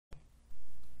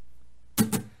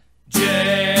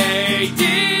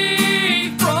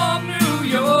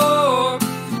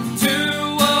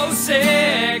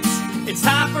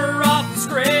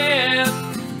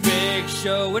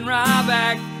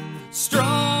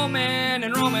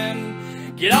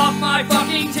Roman. Get off my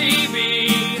fucking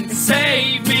TV and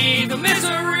save me the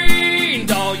misery.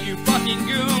 And all you fucking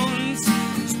goons,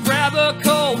 just grab a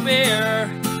cold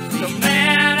beer. The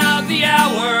man of the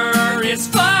hour is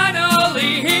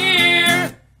finally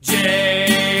here.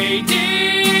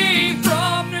 JD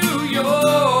from New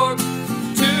York,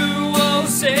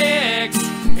 206.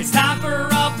 It's time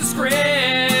for Off the Script.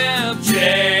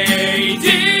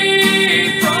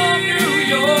 JD from New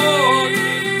York,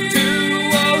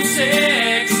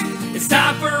 206. It's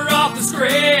time for Off the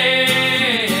Script.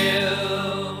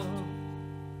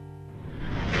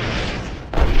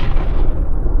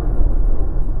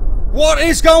 What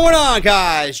is going on,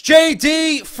 guys?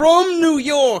 JD from New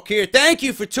York here. Thank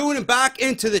you for tuning back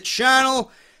into the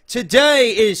channel.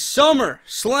 Today is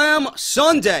Summerslam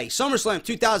Sunday, Summerslam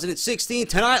 2016,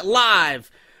 tonight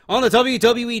live on the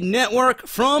WWE Network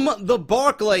from the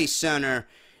Barclays Center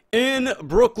in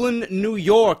Brooklyn, New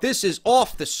York. This is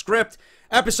Off the Script,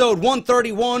 episode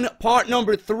 131, part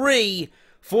number 3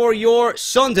 for your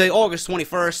Sunday, August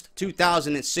 21st,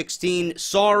 2016.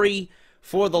 Sorry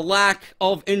for the lack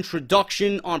of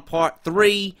introduction on part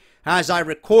 3. As I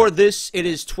record this, it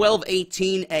is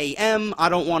 12:18 a.m. I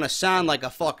don't want to sound like a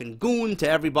fucking goon to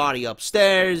everybody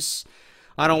upstairs.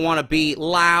 I don't want to be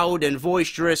loud and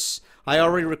boisterous. I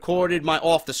already recorded my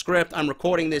Off the Script. I'm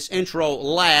recording this intro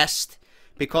last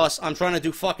because I'm trying to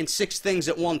do fucking 6 things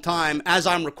at one time. As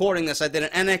I'm recording this, I did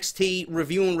an NXT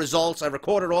reviewing results. I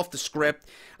recorded Off the Script.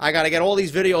 I got to get all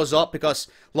these videos up because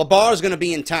LeBar is going to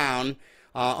be in town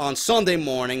on Sunday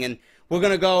morning, and we're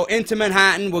going to go into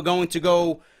Manhattan. We're going to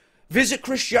go visit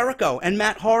Chris Jericho and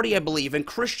Matt Hardy, I believe, and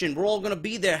Christian. We're all going to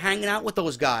be there hanging out with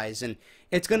those guys, and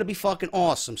it's going to be fucking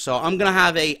awesome. So I'm going to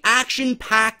have a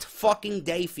action-packed fucking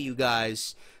day for you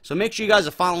guys. So make sure you guys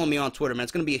are following me on Twitter, man.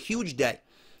 It's going to be a huge day.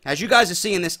 As you guys are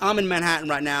seeing this, I'm in Manhattan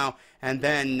right now, and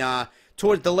then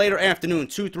towards the later afternoon,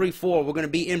 2, 3, 4, we're going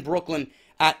to be in Brooklyn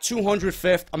at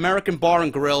 205th American Bar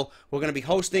and Grill. We're going to be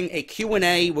hosting a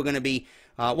Q&A. We're going to be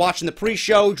watching the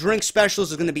pre-show, drink specials.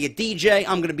 There's going to be a DJ.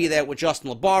 I'm going to be there with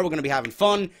Justin LeBar. We're going to be having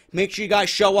fun. Make sure you guys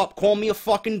show up. Call me a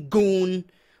fucking goon.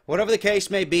 Whatever the case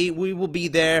may be, we will be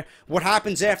there. What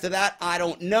happens after that, I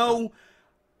don't know.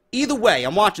 Either way,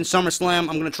 I'm watching SummerSlam.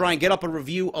 I'm going to try and get up a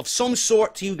review of some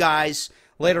sort to you guys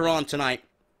later on tonight.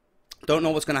 Don't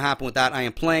know what's going to happen with that. I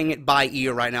am playing it by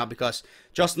ear right now because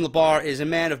Justin LeBar is a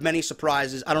man of many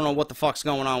surprises. I don't know what the fuck's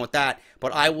going on with that,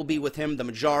 but I will be with him the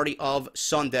majority of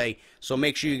Sunday. So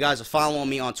make sure you guys are following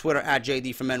me on Twitter at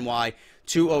JD from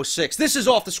NY206. This is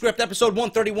Off the Script, episode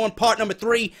 131, part number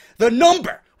 3, the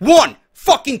number 1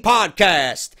 fucking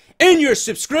podcast in your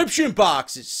subscription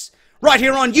boxes right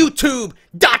here on YouTube.com.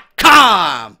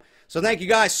 So thank you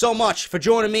guys so much for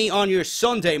joining me on your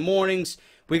Sunday mornings.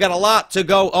 We got a lot to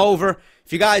go over.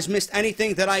 If you guys missed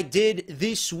anything that I did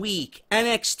this week,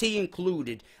 NXT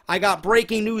included, I got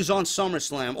breaking news on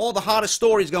SummerSlam, all the hottest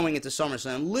stories going into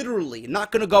SummerSlam. Literally,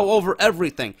 not going to go over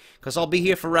everything because I'll be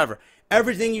here forever.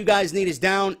 Everything you guys need is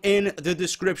down in the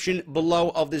description below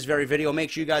of this very video. Make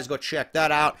sure you guys go check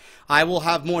that out. I will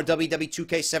have more WWE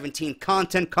 2K17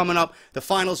 content coming up. The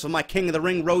finals of my King of the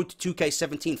Ring Road to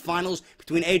 2K17 finals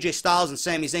between AJ Styles and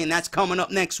Sami Zayn. That's coming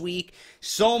up next week.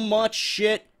 So much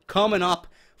shit coming up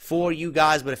for you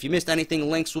guys. But if you missed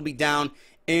anything, links will be down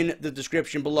in the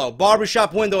description below.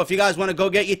 Barbershop window, if you guys want to go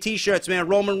get your t-shirts, man.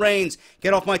 Roman Reigns,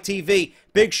 Get Off My TV.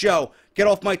 Big Show, Get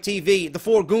Off My TV. The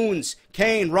Four Goons,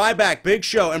 Kane, Ryback, Big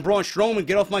Show, and Braun Strowman,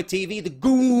 Get Off My TV. The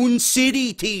Goon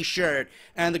City t-shirt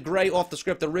and the gray Off the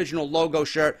Script original logo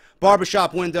shirt.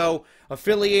 Barbershop window,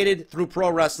 affiliated through Pro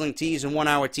Wrestling Tees and 1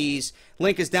 Hour Tees.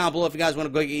 Link is down below if you guys want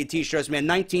to go get your t-shirts, man.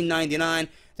 $19.99.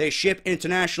 They ship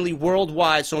internationally,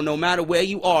 worldwide, so no matter where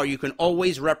you are, you can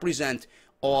always represent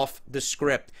Off the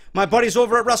Script. My buddies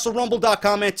over at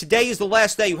WrestleRumble.com, man. Today is the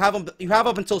last day. You have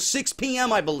up until 6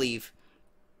 p.m., I believe,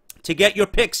 to get your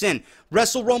picks in.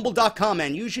 WrestleRumble.com,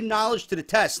 man. Use your knowledge to the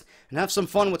test and have some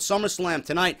fun with SummerSlam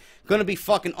tonight. Gonna be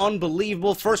fucking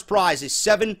unbelievable. First prize is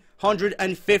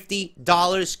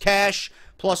 $750 cash,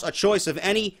 plus a choice of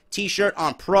any t-shirt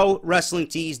on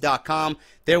ProWrestlingTees.com.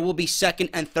 There will be second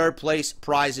and third place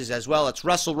prizes as well. It's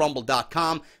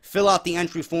WrestleRumble.com. Fill out the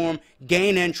entry form,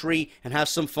 gain entry, and have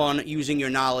some fun using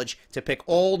your knowledge to pick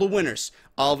all the winners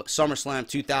of SummerSlam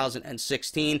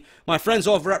 2016. My friends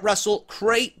over at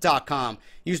WrestleCrate.com.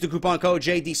 Use the coupon code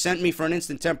JDSentMe for an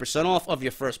instant 10% off of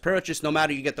your first purchase, no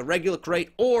matter you get the regular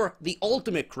crate or the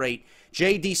ultimate crate.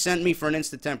 JD sent me for an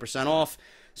instant 10% off.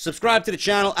 Subscribe to the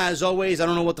channel, as always. I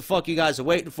don't know what the fuck you guys are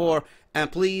waiting for. And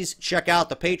please check out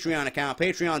the Patreon account,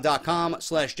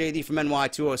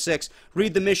 patreon.com/JD206.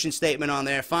 Read the mission statement on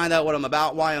there. Find out what I'm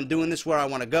about, why I'm doing this, where I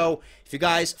want to go. If you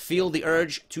guys feel the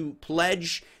urge to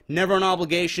pledge, never an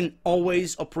obligation,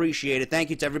 always appreciated. Thank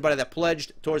you to everybody that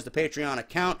pledged towards the Patreon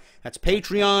account. That's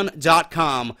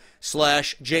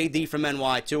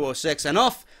patreon.com/JD206.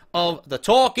 Enough of the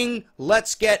talking.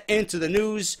 Let's get into the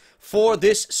news for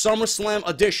this SummerSlam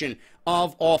edition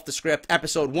of Off the Script,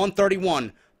 episode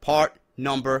 131, part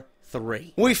number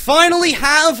 3. We finally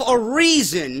have a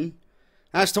reason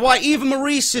as to why Eva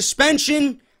Marie's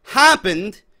suspension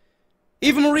happened.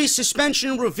 Eva Marie's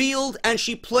suspension revealed, and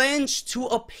she plans to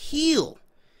appeal.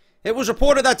 It was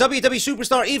reported that WWE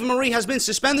superstar Eva Marie has been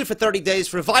suspended for 30 days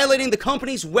for violating the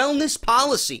company's wellness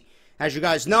policy. As you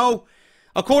guys know,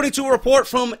 according to a report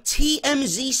from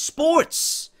TMZ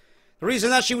Sports, the reason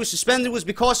that she was suspended was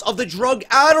because of the drug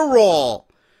Adderall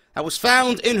that was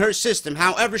found in her system.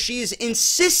 However, she is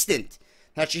insistent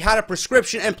that she had a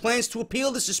prescription and plans to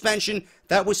appeal the suspension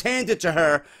that was handed to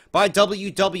her by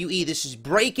WWE. This is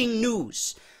breaking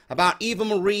news about Eva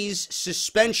Marie's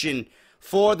suspension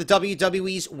for the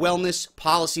WWE's wellness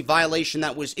policy violation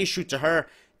that was issued to her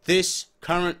this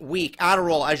current week.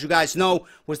 Adderall, as you guys know,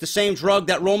 was the same drug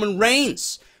that Roman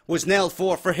Reigns was nailed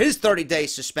for his 30-day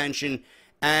suspension.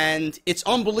 And it's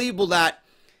unbelievable that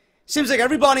seems like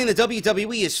everybody in the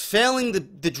WWE is failing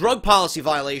the drug policy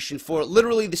violation for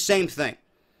literally the same thing.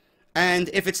 And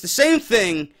if it's the same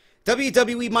thing,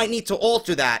 WWE might need to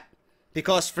alter that.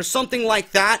 Because for something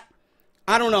like that,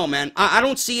 I don't know, man. I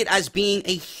don't see it as being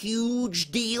a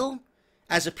huge deal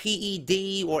as a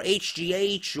PED or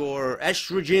HGH or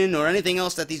estrogen or anything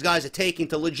else that these guys are taking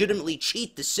to legitimately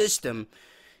cheat the system.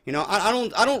 You know, I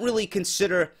don't really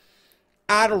consider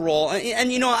Adderall,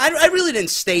 and you know, I really didn't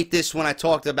state this when I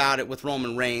talked about it with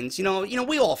Roman Reigns. You know,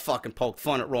 we all fucking poke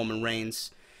fun at Roman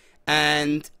Reigns,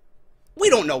 and we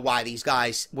don't know why these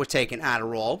guys were taking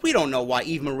Adderall. We don't know why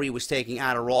Eva Marie was taking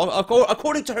Adderall.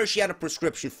 According to her, she had a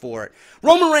prescription for it.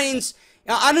 Roman Reigns,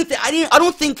 I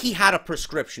don't think he had a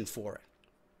prescription for it.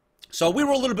 So we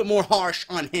were a little bit more harsh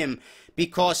on him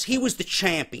because he was the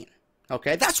champion.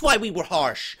 Okay, that's why we were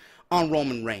harsh on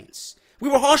Roman Reigns. We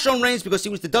were harsh on Reigns because he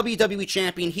was the WWE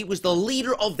champion. He was the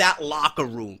leader of that locker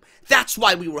room. That's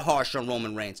why we were harsh on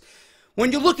Roman Reigns.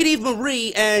 When you look at Eva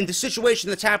Marie and the situation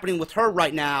that's happening with her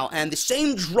right now, and the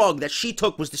same drug that she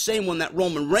took was the same one that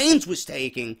Roman Reigns was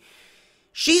taking,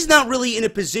 she's not really in a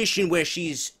position where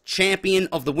she's champion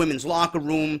of the women's locker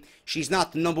room. She's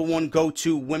not the #1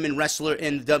 go-to women wrestler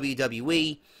in the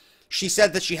WWE. She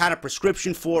said that she had a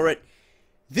prescription for it.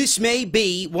 This may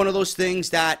be one of those things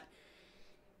that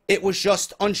it was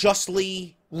just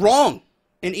unjustly wrong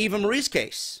in Eva Marie's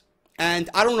case. And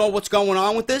I don't know what's going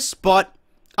on with this, but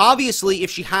obviously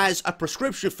if she has a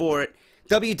prescription for it,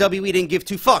 WWE didn't give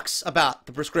two fucks about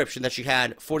the prescription that she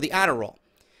had for the Adderall.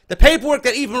 The paperwork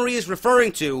that Eva Marie is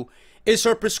referring to is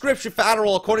her prescription for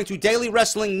Adderall according to Daily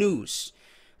Wrestling News,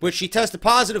 which she tested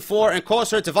positive for and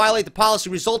caused her to violate the policy,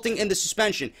 resulting in the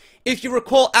suspension. If you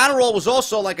recall, Adderall was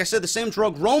also, like I said, the same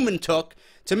drug Roman took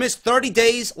to miss 30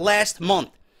 days last month.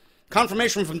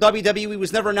 Confirmation from WWE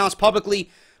was never announced publicly,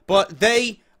 but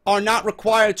they are not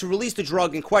required to release the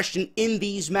drug in question in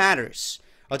these matters.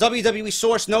 A WWE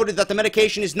source noted that the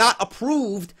medication is not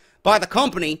approved by the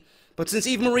company, but since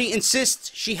Eva Marie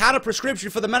insists she had a prescription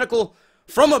from a medical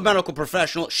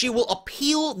professional, she will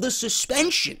appeal the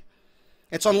suspension.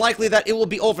 It's unlikely that it will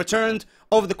be overturned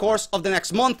over the course of the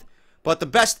next month, but the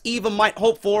best Eva might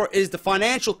hope for is the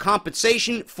financial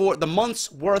compensation for the month's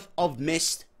worth of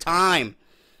missed time.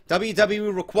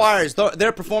 WWE requires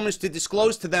their performers to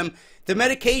disclose to them the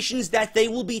medications that they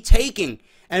will be taking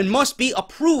and must be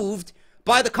approved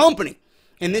by the company.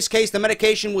 In this case, the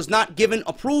medication was not given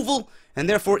approval, and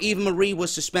therefore Eva Marie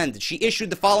was suspended. She issued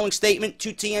the following statement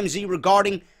to TMZ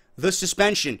regarding the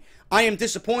suspension. I am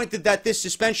disappointed that this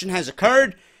suspension has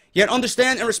occurred, yet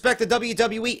understand and respect the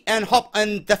WWE and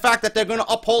the fact that they're going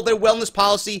to uphold their wellness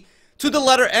policy to the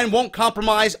letter and won't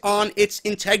compromise on its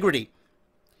integrity.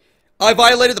 I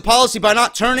violated the policy by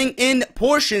not turning in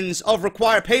portions of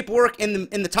required paperwork in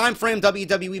the time frame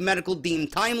WWE Medical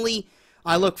deemed timely.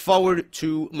 I look forward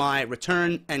to my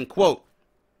return, end quote.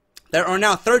 There are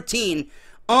now 13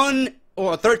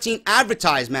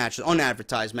 advertised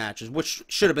matches, which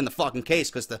should have been the fucking case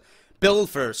because the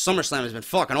build for SummerSlam has been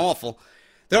fucking awful.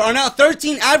 There are now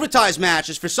 13 advertised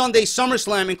matches for Sunday's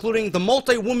SummerSlam, including the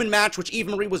multi-woman match, which Eva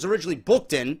Marie was originally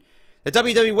booked in. The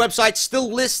WWE website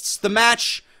still lists the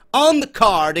match on the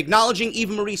card, acknowledging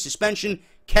Eva Marie's suspension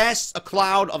casts a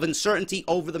cloud of uncertainty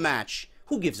over the match.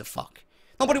 Who gives a fuck?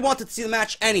 Nobody wanted to see the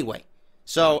match anyway.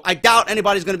 So I doubt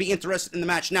anybody's going to be interested in the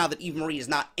match now that Eva Marie is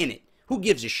not in it. Who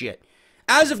gives a shit?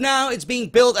 As of now, it's being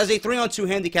billed as a 3-on-2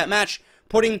 handicap match,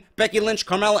 putting Becky Lynch,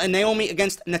 Carmella, and Naomi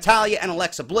against Natalya and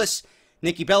Alexa Bliss.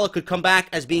 Nikki Bella could come back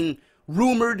as being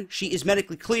rumored. She is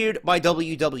medically cleared by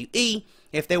WWE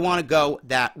if they want to go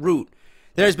that route.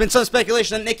 There's been some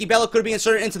speculation that Nikki Bella could be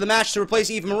inserted into the match to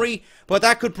replace Eva Marie, but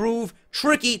that could prove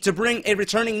tricky to bring a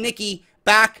returning Nikki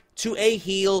back to a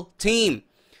heel team.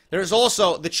 There's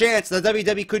also the chance that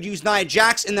WWE could use Nia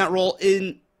Jax in that role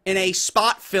in a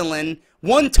spot fill-in,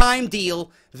 one-time deal,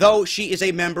 though she is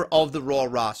a member of the Raw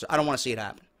roster. I don't want to see it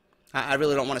happen. I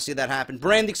really don't want to see that happen.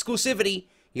 Brand exclusivity.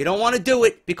 You don't want to do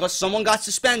it because someone got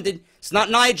suspended. It's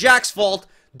not Nia Jax's fault.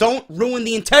 Don't ruin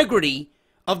the integrity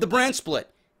of the brand split.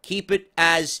 Keep it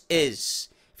as is.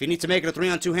 If you need to make it a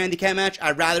 3-on-2 handicap match,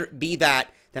 I'd rather be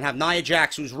that than have Nia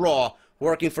Jax, who's Raw,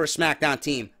 working for a Smackdown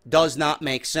team. Does not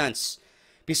make sense.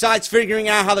 Besides figuring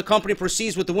out how the company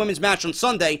proceeds with the women's match on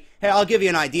Sunday, hey, I'll give you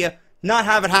an idea. Not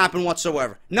have it happen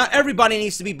whatsoever. Not everybody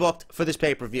needs to be booked for this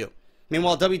pay-per-view.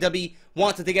 Meanwhile, WWE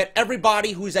wanted to get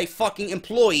everybody who's a fucking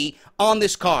employee on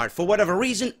this card. For whatever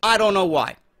reason, I don't know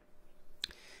why.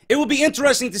 It will be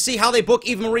interesting to see how they book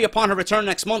Eva Marie upon her return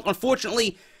next month.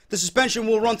 Unfortunately, the suspension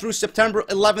will run through September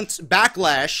 11th's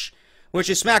Backlash, which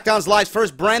is SmackDown's live's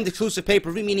first brand-exclusive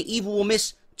pay-per-view, meaning Eva will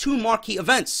miss 2 marquee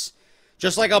events.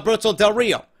 Just like Alberto Del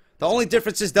Rio. The only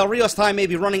difference is Del Rio's time may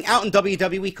be running out in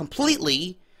WWE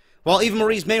completely, while Eva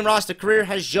Marie's main roster career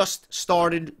has just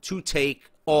started to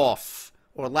take off.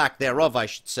 Or lack thereof, I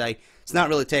should say. It's not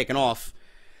really taken off.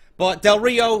 But Del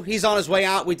Rio, he's on his way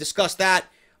out. We discussed that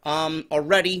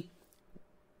already.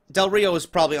 Del Rio is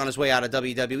probably on his way out of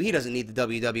WWE. He doesn't need the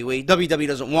WWE. WWE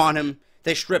doesn't want him.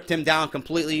 They stripped him down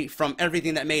completely from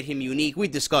everything that made him unique. We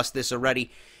discussed this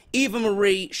already. Eva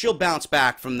Marie, she'll bounce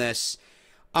back from this.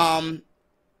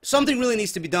 Something really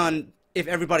needs to be done if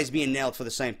everybody's being nailed for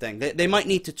the same thing. They might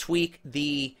need to tweak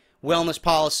the wellness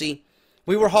policy.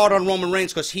 We were hard on Roman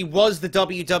Reigns because he was the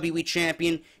WWE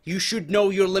champion. You should know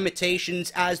your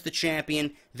limitations as the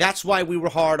champion. That's why we were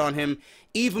hard on him.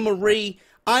 Eva Marie,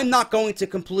 I'm not going to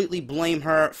completely blame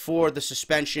her for the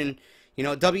suspension. You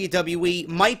know, WWE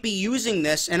might be using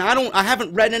this, and I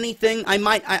haven't read anything.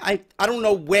 I don't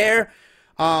know where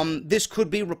this could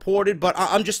be reported, but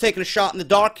I'm just taking a shot in the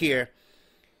dark here.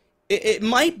 It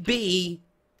might be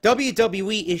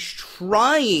WWE is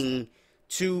trying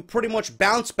to pretty much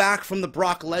bounce back from the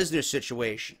Brock Lesnar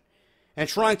situation and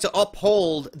trying to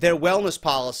uphold their wellness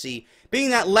policy,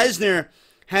 being that Lesnar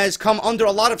has come under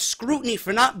a lot of scrutiny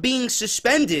for not being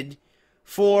suspended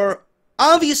for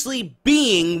obviously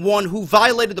being one who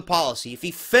violated the policy. If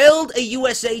he failed a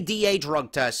USADA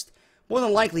drug test, more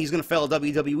than likely he's going to fail a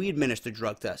WWE-administered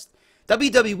drug test.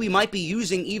 WWE might be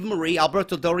using Eva Marie,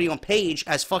 Alberto Del Rio, and Paige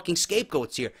as fucking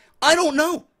scapegoats here. I don't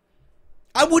know.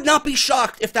 I would not be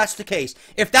shocked if that's the case.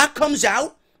 If that comes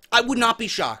out, I would not be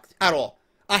shocked at all.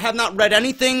 I have not read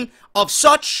anything of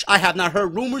such. I have not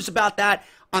heard rumors about that.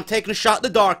 I'm taking a shot in the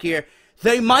dark here.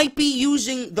 They might be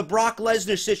using the Brock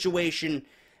Lesnar situation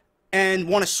and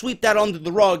want to sweep that under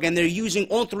the rug, and they're using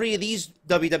all 3 of these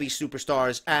WWE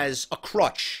superstars as a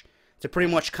crutch to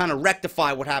pretty much kind of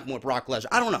rectify what happened with Brock Lesnar.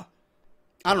 I don't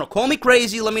know. Call me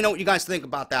crazy. Let me know what you guys think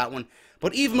about that one.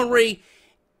 But Eva Marie,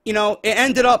 you know, it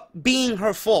ended up being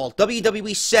her fault.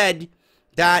 WWE said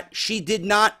that she did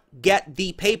not get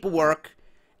the paperwork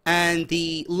and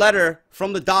the letter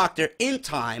from the doctor in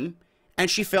time, and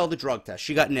she failed the drug test.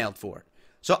 She got nailed for it.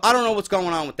 So I don't know what's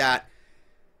going on with that.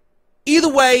 Either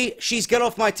way, she's get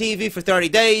off my TV for 30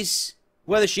 days.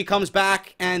 Whether she comes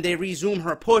back and they resume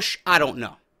her push, I don't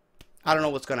know. I don't know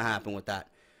what's going to happen with that.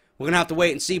 We're going to have to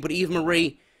wait and see. But Eva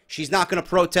Marie, she's not going to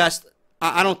protest.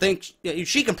 I don't think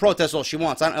she can protest all she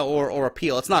wants or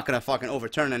appeal. It's not going to fucking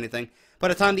overturn anything. By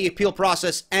the time the appeal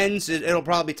process ends, it'll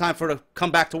probably be time for her to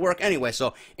come back to work anyway.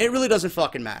 So it really doesn't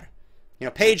fucking matter. You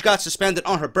know, Paige got suspended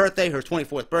on her birthday, her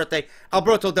 24th birthday.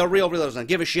 Alberto Del Rio really doesn't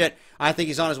give a shit. I think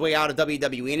he's on his way out of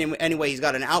WWE. Anyway, he's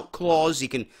got an out clause. He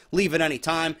can leave at any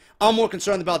time. I'm more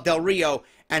concerned about Del Rio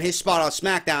and his spot on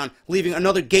SmackDown, leaving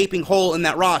another gaping hole in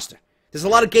that roster. There's a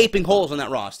lot of gaping holes in that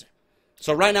roster.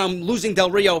 So right now, losing Del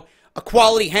Rio, a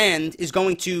quality hand, is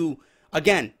going to,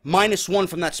 again, -1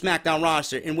 from that SmackDown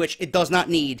roster, in which it does not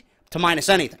need to minus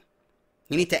anything.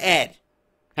 You need to add.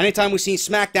 Anytime we see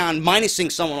SmackDown minusing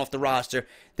someone off the roster,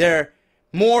 they're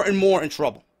more and more in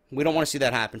trouble. We don't want to see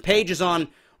that happen. Paige is on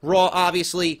Raw,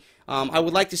 obviously. I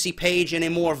would like to see Paige in a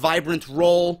more vibrant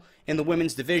role in the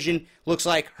women's division. Looks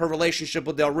like her relationship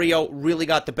with Del Rio really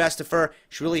got the best of her.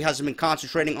 She really hasn't been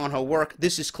concentrating on her work.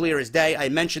 This is clear as day. I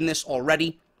mentioned this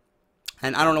already.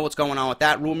 And I don't know what's going on with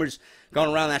that. Rumors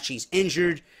going around that she's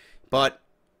injured. But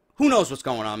who knows what's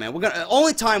going on, man.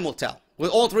 Only time will tell.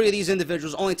 With all three of these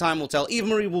individuals, only time will tell. Eva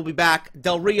Marie will be back.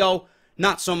 Del Rio,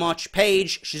 not so much.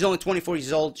 Paige, she's only 24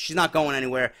 years old. She's not going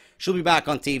anywhere. She'll be back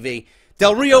on TV.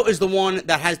 Del Rio is the one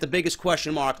that has the biggest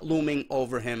question mark looming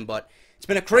over him. But it's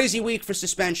been a crazy week for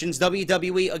suspensions.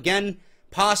 WWE, again,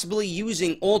 possibly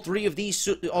using all three of these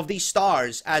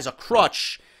stars as a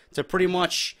crutch to pretty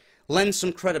much lend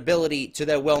some credibility to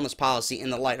their wellness policy in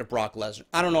the light of Brock Lesnar.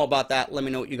 I don't know about that. Let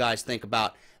me know what you guys think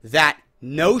about that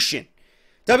notion.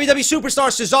 WWE superstar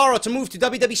Cesaro to move to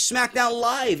WWE Smackdown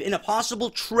Live in a possible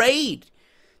trade.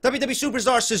 WWE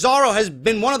superstar Cesaro has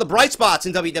been one of the bright spots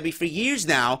in WWE for years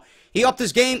now. He upped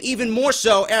his game even more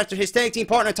so after his tag team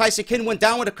partner Tyson Kidd went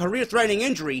down with a career-threatening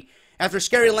injury after a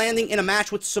scary landing in a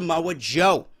match with Samoa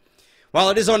Joe. While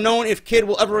it is unknown if Kidd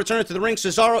will ever return to the ring,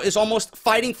 Cesaro is almost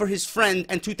fighting for his friend,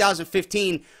 and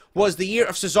 2015 was the year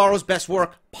of Cesaro's best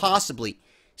work, possibly.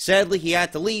 Sadly, he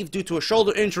had to leave due to a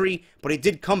shoulder injury, but he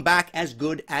did come back as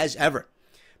good as ever.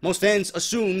 Most fans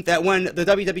assumed that when the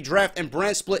WWE draft and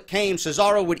brand split came,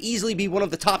 Cesaro would easily be one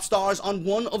of the top stars on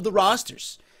one of the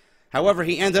rosters. However,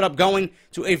 he ended up going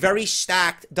to a very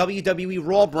stacked WWE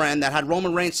Raw brand that had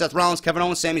Roman Reigns, Seth Rollins, Kevin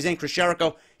Owens, Sami Zayn, Chris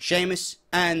Jericho, Sheamus,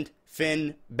 and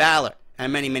Finn Balor,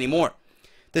 and many, many more.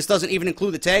 This doesn't even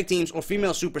include the tag teams or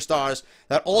female superstars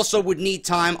that also would need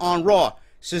time on Raw.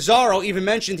 Cesaro even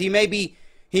mentioned he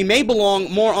may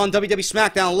belong more on WWE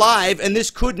SmackDown Live, and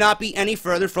this could not be any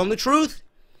further from the truth.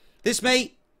 This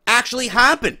may actually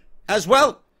happen as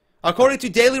well. According to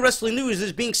Daily Wrestling News, it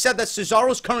is being said that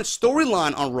Cesaro's current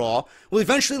storyline on Raw will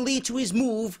eventually lead to his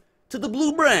move to the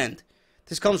Blue brand.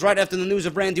 This comes right after the news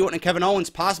of Randy Orton and Kevin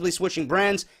Owens possibly switching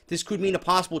brands. This could mean a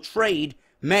possible trade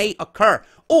may occur.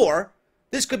 Or,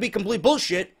 this could be complete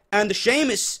bullshit, and the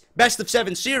Sheamus Best of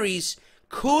 7 series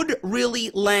could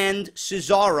really land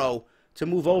Cesaro to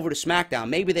move over to SmackDown.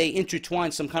 Maybe they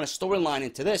intertwine some kind of storyline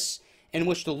into this, in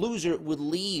which the loser would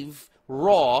leave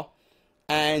Raw,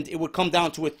 and it would come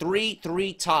down to a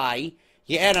 3-3 tie.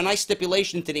 You add a nice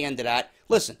stipulation to the end of that.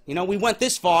 Listen, you know, we went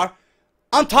this far.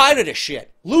 I'm tired of this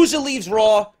shit. Loser leaves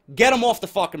Raw, get him off the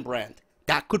fucking brand.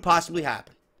 That could possibly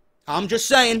happen. I'm just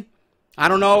saying. I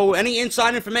don't know any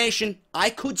inside information. I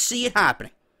could see it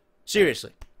happening.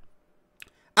 Seriously.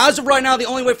 As of right now, the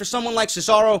only way for someone like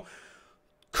Cesaro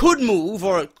could move,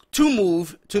 or to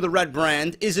move to the red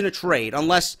brand, is in a trade,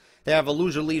 unless they have a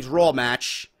loser leaves Raw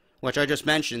match, which I just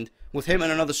mentioned, with him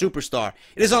and another superstar.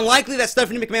 It is unlikely that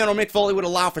Stephanie McMahon or Mick Foley would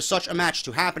allow for such a match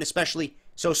to happen, especially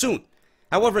so soon.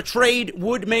 However, a trade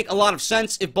would make a lot of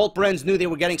sense if both brands knew they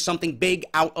were getting something big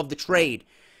out of the trade.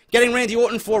 Getting Randy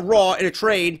Orton for Raw in a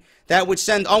trade that would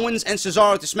send Owens and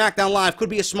Cesaro to SmackDown Live could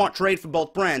be a smart trade for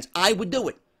both brands. I would do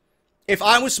it. If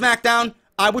I was SmackDown,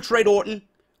 I would trade Orton.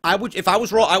 If I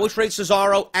was Raw, I would trade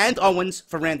Cesaro and Owens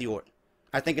for Randy Orton.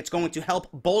 I think it's going to help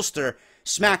bolster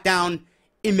SmackDown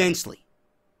immensely.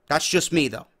 That's just me,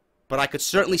 though. But I could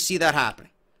certainly see that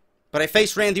happening. But I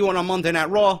face Randy Orton on Monday Night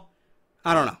Raw.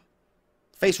 I don't know.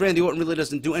 Face Randy Orton really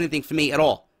doesn't do anything for me at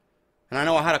all. And I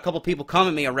know I had a couple people come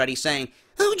at me already saying,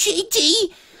 "Oh,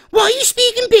 JD, why are you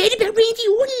speaking bad about Randy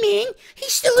Orton, man?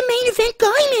 He's still a main event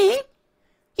guy, man."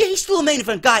 Yeah, he's still a main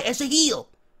event guy as a heel.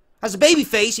 As a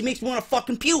babyface, he makes me want to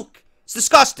fucking puke. It's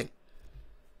disgusting.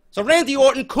 So Randy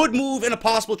Orton could move in a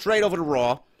possible trade over to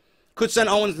Raw. Could send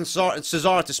Owens and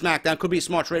Cesaro to SmackDown. Could be a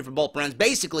smart trade for both brands.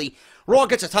 Basically, Raw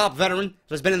gets a top veteran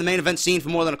who has been in the main event scene for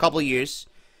more than a couple of years.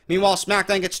 Meanwhile,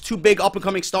 SmackDown gets two big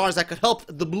up-and-coming stars that could help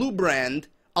the Blue brand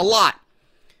a lot.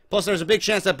 Plus, there's a big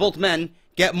chance that both men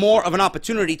get more of an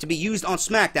opportunity to be used on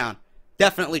SmackDown.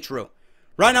 Definitely true.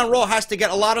 Right now, Raw has to get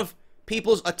a lot of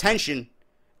people's attention,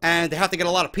 and they have to get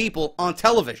a lot of people on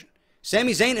television.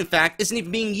 Sami Zayn, in fact, isn't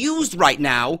even being used right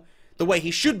now the way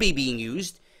he should be being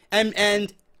used.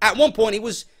 And at one point, he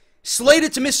was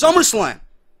slated to miss SummerSlam.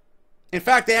 In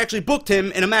fact, they actually booked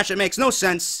him in a match that makes no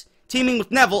sense, teaming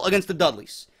with Neville against the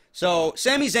Dudleys. So,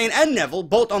 Sami Zayn and Neville,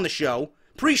 both on the show,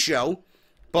 pre-show,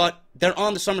 but they're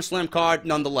on the SummerSlam card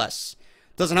nonetheless.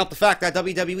 Doesn't help the fact that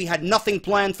WWE had nothing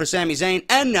planned for Sami Zayn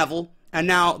and Neville, and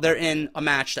now they're in a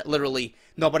match that literally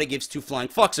nobody gives two flying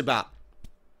fucks about.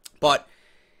 But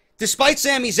despite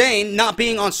Sami Zayn not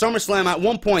being on SummerSlam at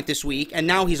one point this week, and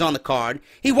now he's on the card,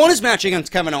 he won his match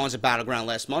against Kevin Owens at Battleground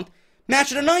last month.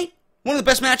 Match of the night. One of the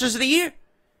best matches of the year.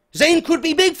 Zayn could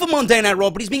be big for Monday Night Raw,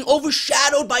 but he's being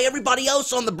overshadowed by everybody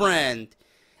else on the brand.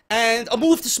 And a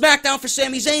move to SmackDown for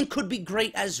Sami Zayn could be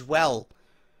great as well.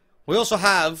 We also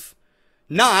have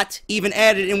not even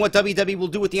added in what WWE will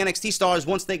do with the NXT stars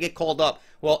once they get called up.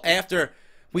 Well, after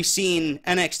We've seen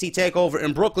NXT TakeOver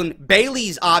in Brooklyn.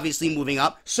 Bayley's obviously moving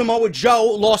up. Samoa Joe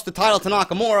lost the title to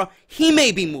Nakamura. He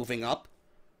may be moving up.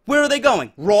 Where are they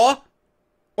going? Raw?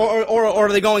 Or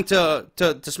are they going to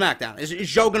SmackDown? Is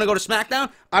Joe going to go to SmackDown?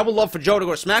 I would love for Joe to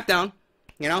go to SmackDown.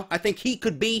 You know, I think he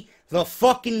could be the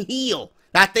fucking heel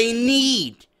that they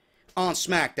need on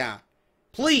SmackDown.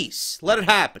 Please, let it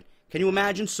happen. Can you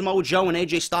imagine Samoa Joe and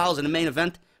AJ Styles in the main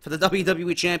event for the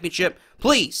WWE Championship?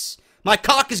 Please. My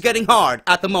cock is getting hard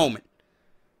at the moment.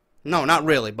 No, not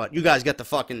really, but you guys get the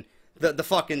fucking,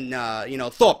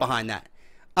 thought behind that.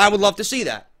 I would love to see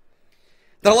that.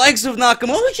 The likes of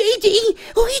Nakamura,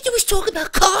 JD, all you do is talk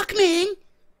about cock, man.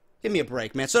 Give me a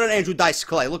break, man. So did Andrew Dice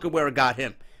Clay. Look at where it got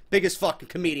him. Biggest fucking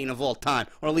comedian of all time,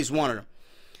 or at least one of them.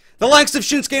 The likes of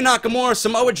Shinsuke Nakamura,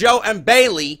 Samoa Joe, and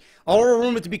Bayley are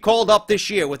rumored to be called up this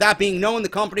year. With that being known, the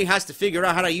company has to figure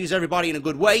out how to use everybody in a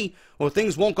good way, or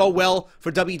things won't go well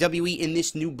for WWE in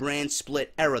this new brand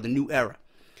split era, the new era.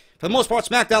 For the most part,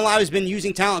 SmackDown Live has been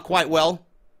using talent quite well.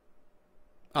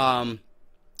 I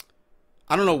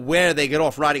don't know where they get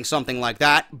off writing something like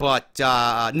that, but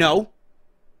no.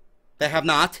 They have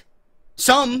not.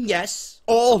 Some, yes.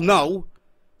 All, no.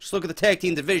 Just look at the tag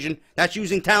team division. That's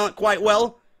using talent quite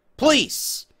well.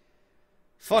 Please.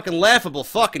 Fucking laughable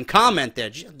fucking comment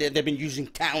there. They've been using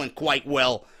talent quite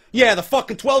well. Yeah, the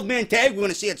fucking 12-man tag we're going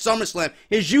to see at SummerSlam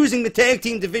is using the tag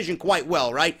team division quite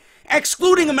well, right?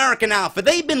 Excluding American Alpha.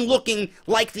 They've been looking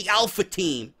like the alpha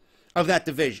team of that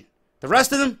division. The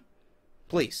rest of them?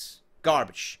 Please.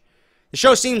 Garbage. The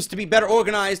show seems to be better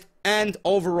organized, and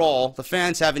overall, the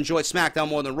fans have enjoyed SmackDown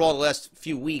more than Raw the last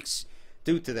few weeks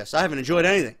due to this. I haven't enjoyed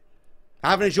anything. I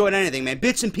haven't enjoyed anything, man.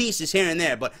 Bits and pieces here and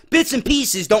there, but bits and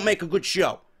pieces don't make a good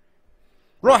show.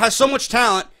 Raw has so much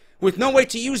talent with no way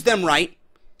to use them right,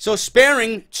 so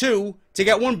sparing two to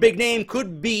get one big name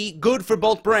could be good for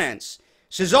both brands.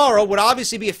 Cesaro would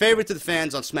obviously be a favorite to the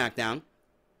fans on SmackDown,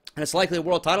 and it's likely a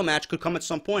world title match could come at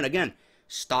some point. Again,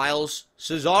 Styles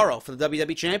Cesaro for the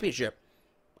WWE Championship.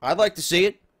 I'd like to see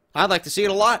it. I'd like to see it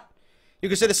a lot. You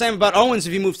could say the same about Owens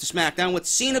if he moves to SmackDown. With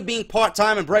Cena being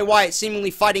part-time and Bray Wyatt seemingly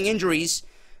fighting injuries,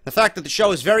 the fact that the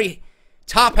show is very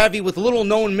top-heavy with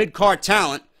little-known mid-card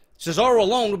talent, Cesaro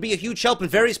alone would be a huge help in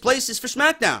various places for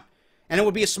SmackDown. And it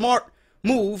would be a smart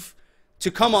move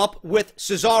to come up with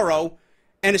Cesaro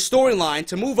and a storyline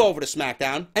to move over to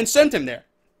SmackDown and send him there.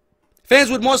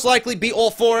 Fans would most likely be all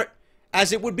for it,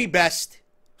 as it would be best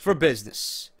for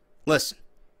business. Listen,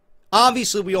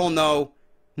 obviously we all know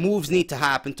moves need to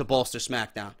happen to bolster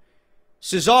SmackDown.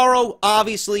 Cesaro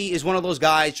obviously is one of those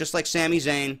guys, just like Sami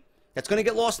Zayn, that's going to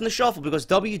get lost in the shuffle because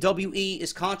WWE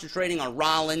is concentrating on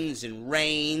Rollins and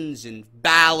Reigns and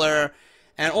Balor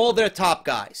and all their top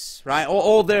guys, right?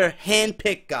 All their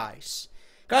hand-picked guys.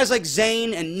 Guys like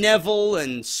Zayn and Neville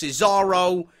and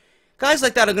Cesaro, guys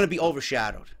like that are going to be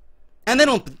overshadowed. And they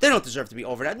don't deserve to be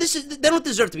overshadowed. They don't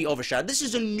deserve to be overshadowed. This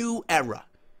is a new era.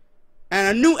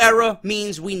 And a new era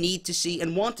means we need to see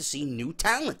and want to see new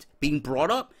talent being brought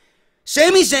up.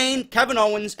 Sami Zayn, Kevin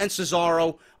Owens, and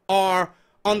Cesaro are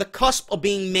on the cusp of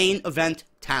being main event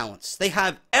talents. They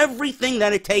have everything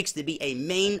that it takes to be a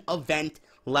main event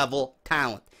level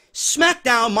talent.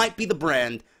 SmackDown might be the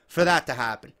brand for that to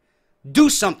happen. Do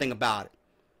something about it.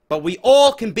 But we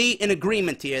all can be in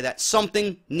agreement here that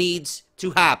something needs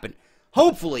to happen.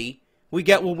 Hopefully, we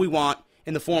get what we want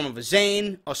in the form of a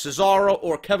Zayn, a Cesaro,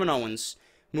 or Kevin Owens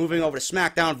moving over to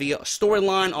SmackDown via a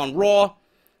storyline on Raw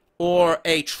or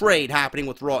a trade happening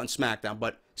with Raw and SmackDown.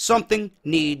 But something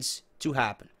needs to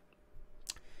happen.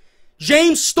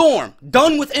 James Storm,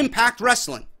 done with Impact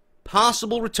Wrestling.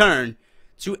 Possible return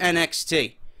to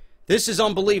NXT. This is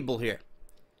unbelievable here.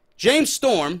 James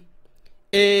Storm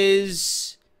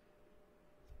is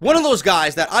one of those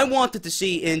guys that I wanted to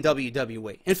see in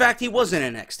WWE. In fact, he was in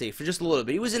NXT for just a little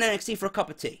bit. He was in NXT for a cup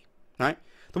of tea, right?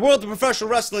 The world of professional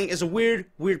wrestling is a weird,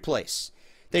 weird place.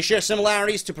 They share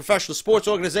similarities to professional sports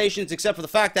organizations, except for the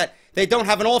fact that they don't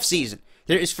have an off-season.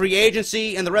 There is free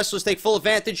agency, and the wrestlers take full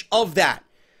advantage of that.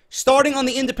 Starting on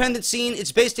the independent scene,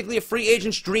 it's basically a free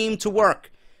agent's dream to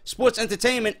work. Sports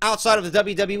entertainment outside of the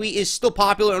WWE is still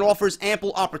popular and offers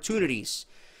ample opportunities.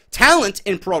 Talent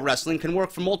in pro wrestling can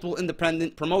work for multiple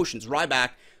independent promotions. Ryback,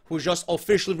 who was just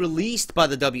officially released by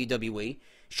the WWE,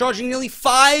 is charging nearly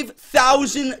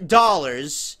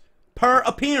 $5,000 per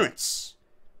appearance.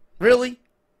 Really?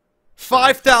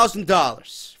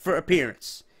 $5,000 for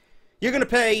appearance. You're going to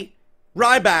pay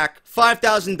Ryback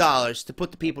 $5,000 to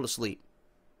put the people to sleep.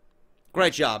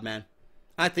 Great job, man.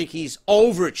 I think he's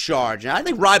overcharged. I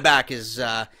think Ryback is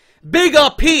big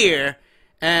up here.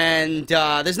 And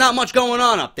there's not much going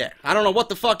on up there. I don't know what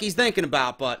the fuck he's thinking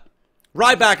about, but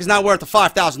Ryback is not worth a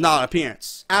 $5,000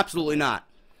 appearance. Absolutely not.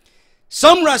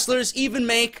 Some wrestlers even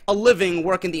make a living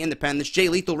working the independents. Jay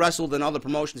Lethal wrestled in other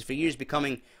promotions for years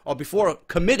before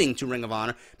committing to Ring of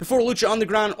Honor. Before Lucha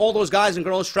Underground, all those guys and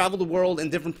girls traveled the world in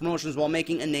different promotions while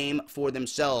making a name for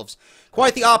themselves.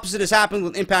 Quite the opposite has happened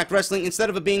with Impact Wrestling. Instead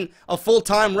of it being a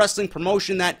full-time wrestling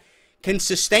promotion that can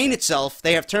sustain itself,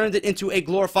 they have turned it into a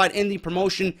glorified indie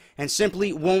promotion and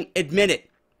simply won't admit it.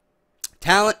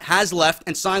 Talent has left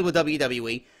and signed with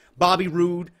WWE. Bobby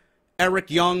Roode,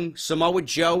 Eric Young, Samoa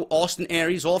Joe, Austin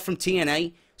Aries, all from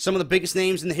TNA. Some of the biggest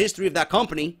names in the history of that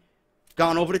company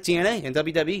gone over to TNA and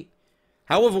WWE.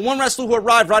 However, one wrestler who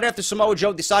arrived right after Samoa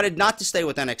Joe decided not to stay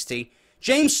with NXT,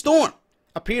 James Storm,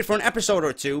 appeared for an episode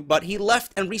or two, but he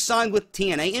left and re-signed with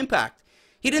TNA Impact.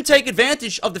 He didn't take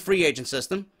advantage of the free agent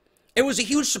system. It was a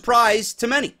huge surprise to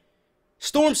many.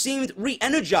 Storm seemed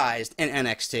re-energized in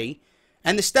NXT,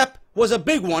 and the step was a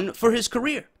big one for his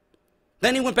career.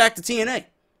 Then he went back to TNA.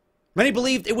 Many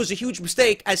believed it was a huge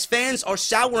mistake, as fans are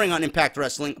souring on Impact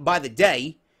Wrestling by the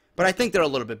day, but I think they're a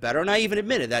little bit better, and I even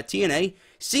admitted that TNA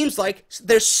seems like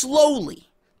they're slowly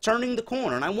turning the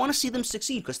corner, and I want to see them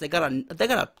succeed because they got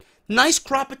a nice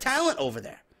crop of talent over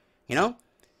there, you know?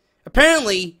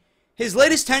 Apparently, his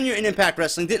latest tenure in Impact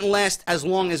Wrestling didn't last as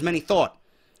long as many thought.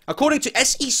 According to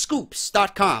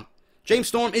SEScoops.com, James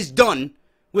Storm is done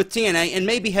with TNA and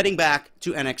may be heading back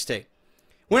to NXT.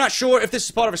 We're not sure if this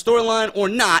is part of a storyline or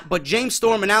not, but James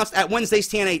Storm announced at Wednesday's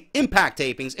TNA Impact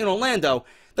tapings in Orlando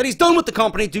that he's done with the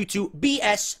company due to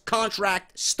BS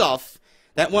contract stuff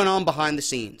that went on behind the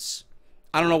scenes.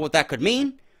 I don't know what that could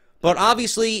mean, but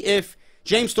obviously if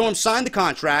James Storm signed the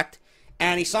contract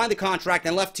and he signed the contract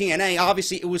and left TNA,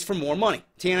 obviously it was for more money.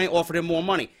 TNA offered him more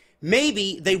money.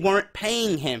 Maybe they weren't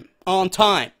paying him on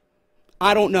time.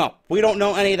 I don't know. We don't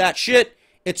know any of that shit.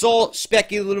 It's all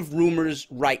speculative rumors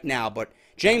right now, but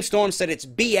James Storm said it's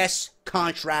BS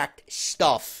contract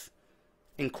stuff,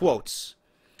 in quotes.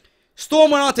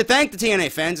 Storm went on to thank the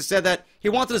TNA fans and said that he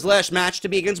wanted his last match to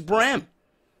be against Bram.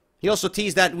 He also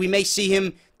teased that we may see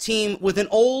him team with an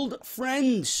old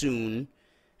friend soon,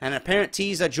 and an apparent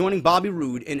tease at joining Bobby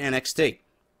Roode in NXT.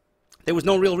 There was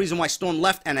no real reason why Storm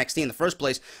left NXT in the first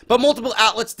place, but multiple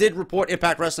outlets did report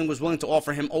Impact Wrestling was willing to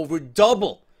offer him over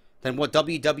double than what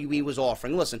WWE was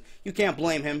offering. Listen, you can't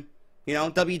blame him. You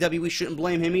know, WWE shouldn't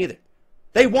blame him either.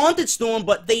 They wanted Storm,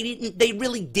 but they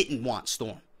really didn't want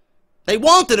Storm. They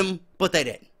wanted him, but they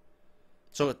didn't.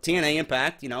 So TNA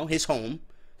Impact, you know, his home,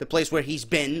 the place where he's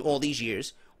been all these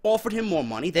years, offered him more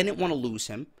money. They didn't want to lose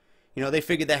him. You know, they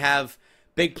figured they have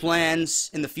big plans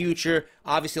in the future.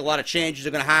 Obviously, a lot of changes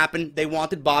are going to happen. They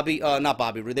wanted not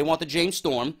Bobby Roode, they wanted James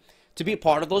Storm to be a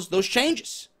part of those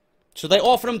changes. So they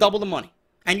offered him double the money.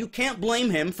 And you can't blame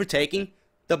him for taking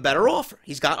the better offer.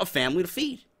 He's got a family to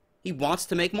feed. He wants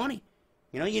to make money.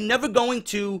 You know, you're never going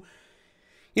to,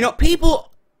 you know, people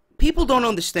don't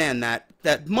understand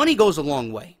that money goes a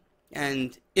long way.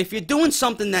 And if you're doing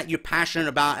something that you're passionate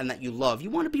about and that you love, you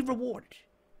want to be rewarded.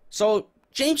 So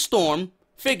James Storm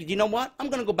figured, you know what? I'm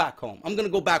going to go back home. I'm going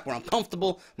to go back where I'm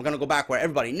comfortable. I'm going to go back where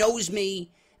everybody knows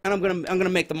me, and I'm going to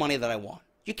make the money that I want.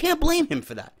 You can't blame him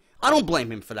for that. I don't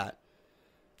blame him for that.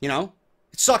 You know,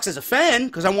 it sucks as a fan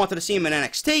because I wanted to see him in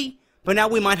NXT, but now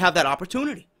we might have that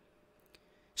opportunity.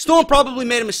 Storm probably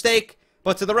made a mistake,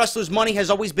 but to the wrestlers, money has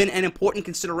always been an important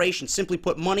consideration. Simply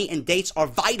put, money and dates are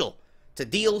vital to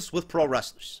deals with pro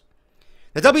wrestlers.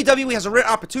 The WWE has a rare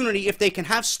opportunity if they can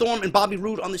have Storm and Bobby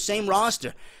Roode on the same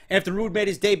roster. After Roode made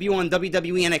his debut on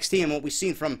WWE NXT and what we've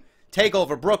seen from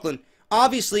TakeOver Brooklyn,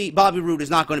 obviously Bobby Roode is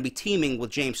not going to be teaming with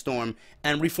James Storm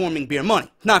and reforming Beer Money.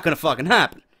 Not going to fucking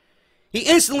happen. He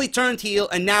instantly turned heel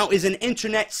and now is an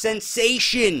internet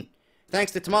sensation.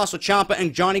 Thanks to Tommaso Ciampa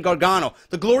and Johnny Gargano.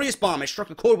 The Glorious Bomb has struck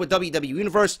a chord with WWE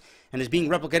Universe and is being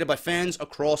replicated by fans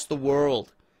across the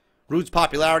world. Roode's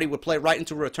popularity would play right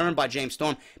into a return by James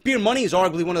Storm. Beer Money is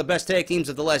arguably one of the best tag teams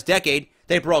of the last decade.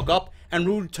 They broke up, and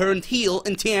Roode turned heel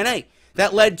in TNA.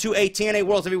 That led to a TNA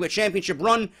World Heavyweight Championship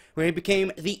run where he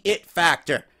became the It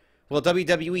Factor. Well,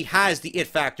 WWE has the It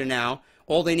Factor now.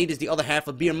 All they need is the other half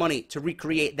of Beer Money to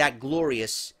recreate that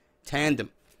glorious tandem.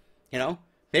 You know?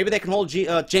 Maybe they can hold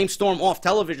James Storm off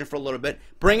television for a little bit,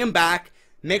 bring him back,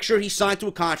 make sure he's signed to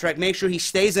a contract, make sure he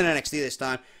stays in NXT this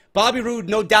time. Bobby Roode,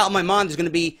 no doubt in my mind, is going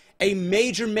to be a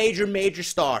major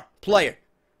star player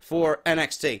for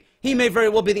NXT. He may very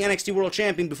well be the NXT World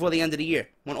Champion before the end of the year,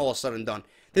 when all is said and done.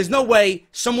 There's no way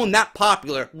someone that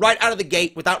popular, right out of the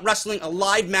gate, without wrestling a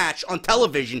live match on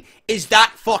television, is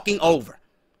that fucking over.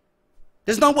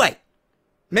 There's no way.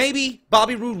 Maybe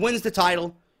Bobby Roode wins the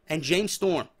title, and James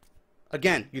Storm,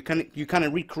 again, you kind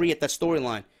of recreate that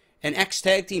storyline, an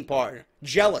ex-tag team partner,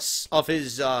 jealous of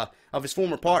his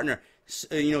former partner,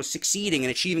 succeeding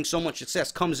and achieving so much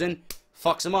success, comes in,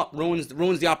 fucks him up,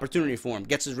 ruins the opportunity for him,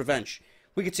 gets his revenge.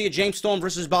 We could see a James Storm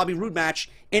versus Bobby Roode match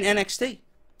in NXT.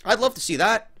 I'd love to see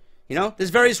that. There's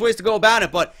various ways to go about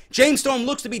it, but James Storm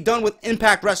looks to be done with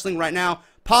Impact Wrestling right now.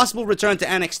 Possible return to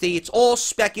NXT. It's all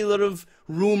speculative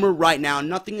rumor right now.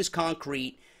 Nothing is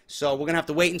concrete. So we're going to have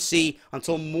to wait and see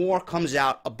until more comes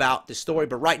out about the story.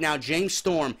 But right now, James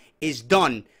Storm is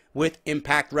done with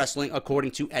Impact Wrestling,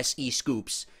 according to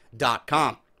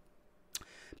SEScoops.com.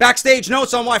 Backstage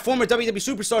notes on why former WWE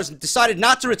superstars decided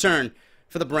not to return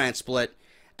for the brand split.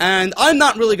 And I'm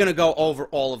not really going to go over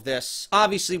all of this.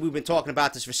 Obviously, we've been talking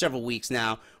about this for several weeks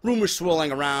now. Rumors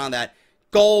swirling around that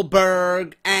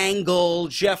Goldberg, Angle,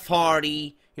 Jeff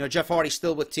Hardy. Jeff Hardy's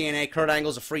still with TNA. Kurt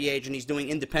Angle's a free agent. He's doing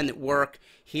independent work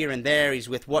here and there. He's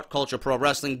with What Culture Pro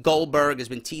Wrestling. Goldberg has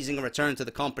been teasing a return to the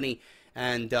company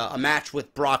and a match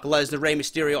with Brock Lesnar. Rey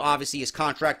Mysterio obviously is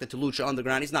contracted to Lucha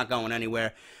Underground. He's not going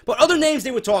anywhere. But other names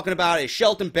they were talking about is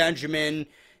Shelton Benjamin.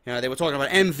 They were talking about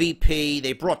MVP.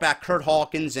 They brought back Kurt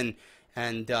Hawkins and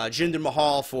Jinder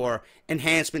Mahal for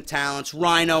enhancement talents.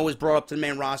 Rhino was brought up to the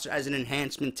main roster as an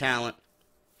enhancement talent.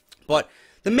 But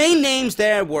the main names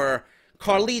there were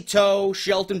Carlito,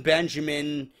 Shelton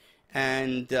Benjamin,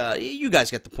 and you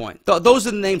guys get the point. Those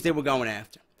are the names they were going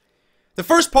after. The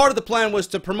first part of the plan was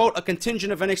to promote a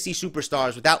contingent of NXT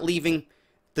superstars without leaving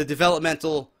the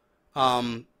developmental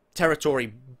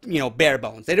territory, bare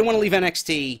bones. They didn't want to leave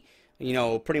NXT,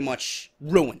 pretty much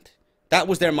ruined. That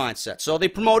was their mindset. So they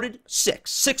promoted 6.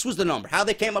 6 was the number. How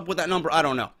they came up with that number, I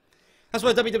don't know. That's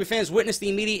why WWE fans witnessed the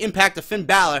immediate impact of Finn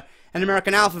Balor and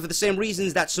American Alpha for the same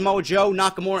reasons that Samoa Joe,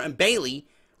 Nakamura, and Bayley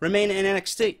remain in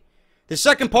NXT. The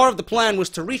second part of the plan was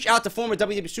to reach out to former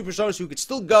WWE superstars who could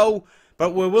still go,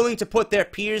 but were willing to put their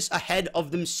peers ahead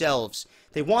of themselves.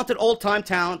 They wanted old-time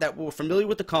talent that were familiar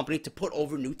with the company to put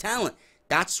over new talent.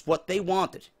 That's what they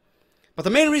wanted. But the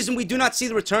main reason we do not see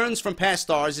the returns from past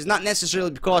stars is not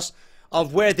necessarily because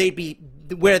of where they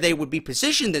would be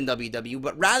positioned in WWE,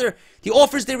 but rather the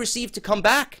offers they received to come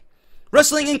back.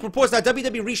 Wrestling Inc. reports that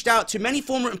WWE reached out to many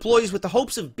former employees with the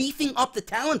hopes of beefing up the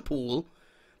talent pool,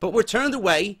 but were turned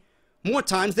away more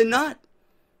times than not.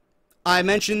 I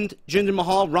mentioned Jinder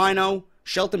Mahal, Rhino,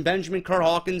 Shelton Benjamin, Kurt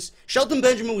Hawkins. Shelton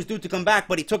Benjamin was due to come back,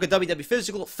 but he took a WWE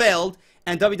physical, failed,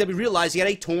 and WWE realized he had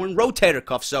a torn rotator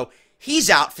cuff, so he's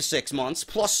out for 6 months,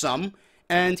 plus some,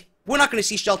 and we're not going to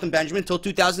see Shelton Benjamin until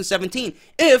 2017,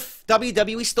 if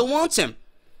WWE still wants him.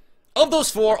 Of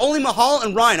those 4, only Mahal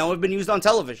and Rhino have been used on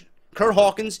television. Kurt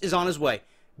Hawkins is on his way.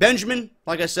 Benjamin,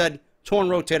 like I said, torn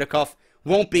rotator cuff,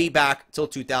 won't be back till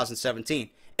 2017,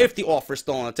 if the offer is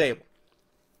still on the table.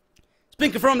 It's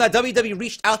been confirmed that WWE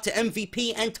reached out to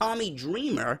MVP and Tommy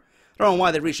Dreamer. I don't know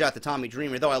why they reached out to Tommy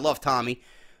Dreamer, though I love Tommy,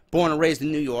 born and raised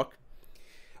in New York.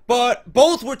 But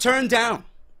both were turned down.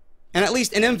 And at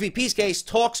least in MVP's case,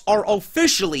 talks are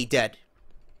officially dead.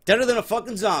 Deader than a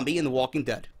fucking zombie in The Walking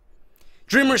Dead.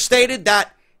 Dreamer stated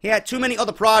that he had too many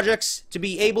other projects to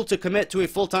be able to commit to a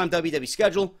full-time WWE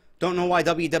schedule. Don't know why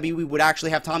WWE would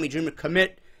actually have Tommy Dreamer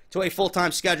commit to a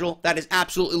full-time schedule. That is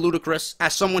absolutely ludicrous.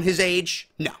 As someone his age,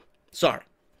 no. Sorry.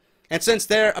 And since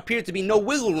there appeared to be no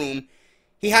wiggle room,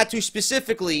 he had to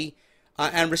specifically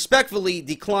and respectfully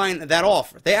decline that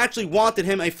offer. They actually wanted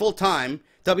him a full-time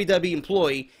WWE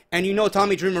employee, and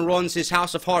Tommy Dreamer runs his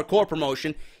House of Hardcore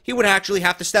promotion. He would actually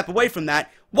have to step away from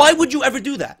that. Why would you ever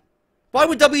do that? Why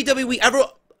would WWE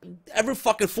ever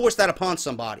fucking force that upon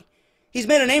somebody? He's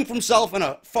made a name for himself in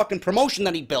a fucking promotion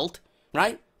that he built,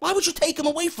 right? Why would you take him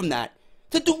away from that?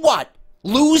 To do what?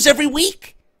 Lose every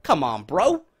week? Come on,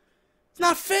 bro. It's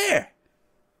not fair.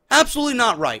 Absolutely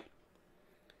not right.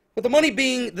 With the money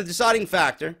being the deciding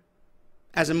factor,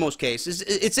 as in most cases,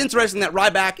 it's interesting that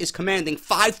Ryback is commanding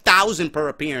 $5,000 per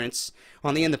appearance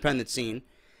on the independent scene.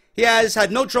 He has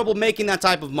had no trouble making that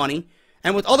type of money,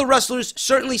 and with other wrestlers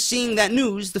certainly seeing that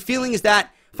news, the feeling is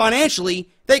that, financially,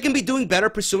 they can be doing better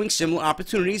pursuing similar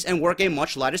opportunities and work a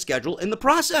much lighter schedule in the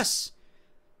process.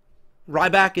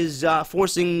 Ryback is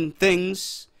forcing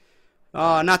things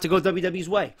not to go WWE's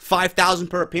way. $5,000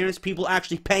 per appearance, people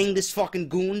actually paying this fucking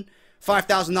goon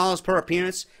 $5,000 per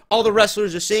appearance. All the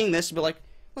wrestlers are seeing this and be like,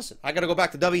 listen, I got to go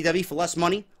back to WWE for less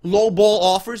money. Low ball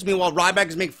offers. Meanwhile, Ryback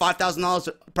is making $5,000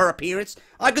 per appearance.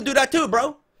 I could do that too,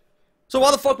 bro. So why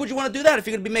the fuck would you want to do that if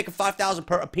you're going to be making $5,000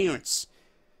 per appearance?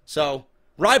 So,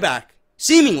 Ryback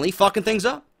seemingly fucking things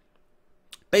up.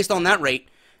 Based on that rate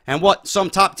and what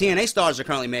some top TNA stars are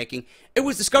currently making, it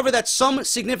was discovered that some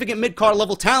significant mid-card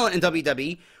level talent in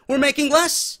WWE were making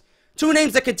less. Two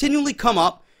names that continually come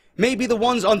up may be the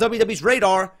ones on WWE's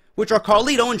radar, which are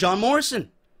Carlito and John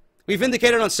Morrison. We've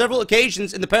indicated on several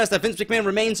occasions in the past that Vince McMahon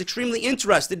remains extremely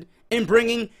interested in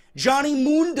bringing Johnny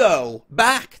Mundo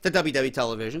back to WWE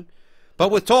television,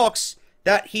 but with talks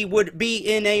that he would be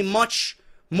in a much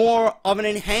more of an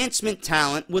enhancement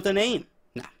talent with a name.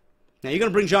 Now, you're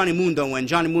going to bring Johnny Mundo in.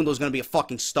 Johnny Mundo's going to be a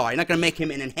fucking star. You're not going to make him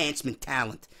an enhancement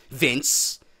talent,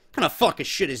 Vince. What kind of fucking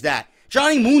shit is that?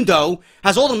 Johnny Mundo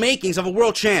has all the makings of a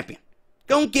world champion.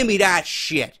 Don't give me that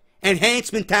shit.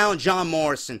 Enhancement talent John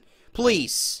Morrison.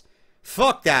 Please.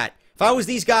 Fuck that. If I was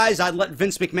these guys, I'd let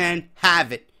Vince McMahon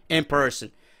have it in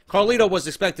person. Carlito was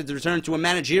expected to return to a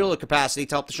managerial capacity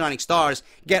to help the Shining Stars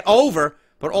get over,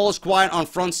 but all is quiet on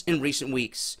fronts in recent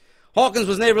weeks. Hawkins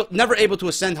was never able to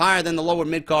ascend higher than the lower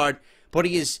mid-card, but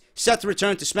he is set to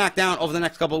return to Smackdown over the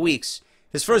next couple of weeks.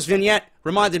 His first vignette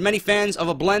reminded many fans of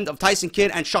a blend of Tyson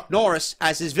Kidd and Chuck Norris,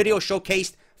 as his video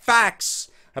showcased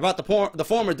facts about the porn.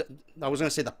 I was going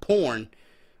to say the porn.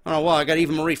 I don't know why, I got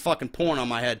Eva Marie fucking porn on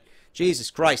my head.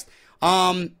 Jesus Christ.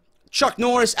 Chuck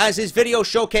Norris, as his video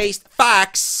showcased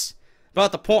facts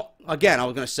about the porn. Again, I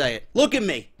was going to say it. Look at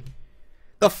me.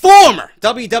 The former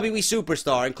WWE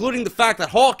superstar, including the fact that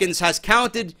Hawkins has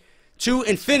counted to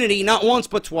infinity not once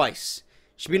but twice.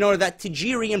 It should be noted that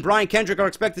Tajiri and Brian Kendrick are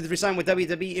expected to resign with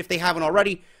WWE if they haven't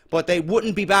already, but they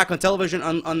wouldn't be back on television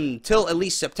until at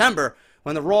least September,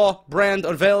 when the Raw brand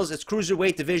unveils its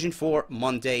Cruiserweight division for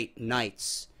Monday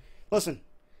nights. Listen,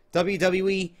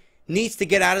 WWE needs to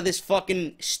get out of this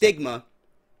fucking stigma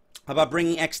about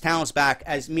bringing ex-talents back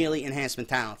as merely enhancement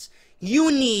talents.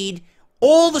 You need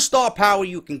all the star power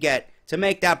you can get to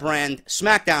make that brand,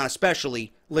 SmackDown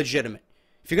especially, legitimate.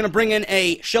 If you're going to bring in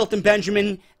a Shelton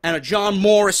Benjamin and a John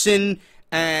Morrison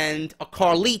and a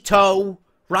Carlito,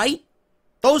 right?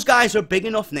 Those guys are big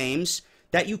enough names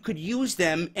that you could use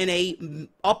them in a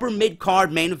upper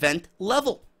mid-card main event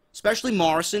level, especially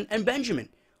Morrison and Benjamin.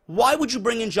 Why would you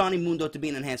bring in Johnny Mundo to be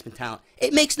an enhancement talent?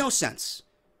 It makes no sense.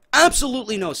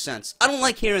 Absolutely no sense. I don't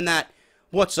like hearing that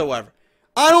whatsoever.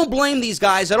 I don't blame these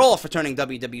guys at all for turning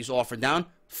WWE's offer down.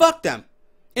 Fuck them.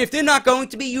 If they're not going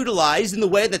to be utilized in the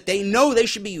way that they know they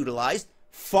should be utilized,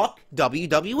 fuck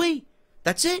WWE.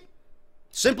 That's it.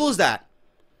 Simple as that.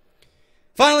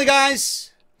 Finally,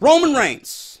 guys, Roman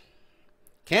Reigns.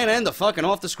 Can't end the fucking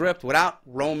off the script without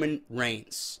Roman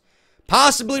Reigns.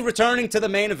 Possibly returning to the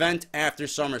main event after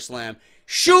SummerSlam.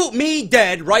 Shoot me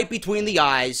dead right between the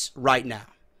eyes right now.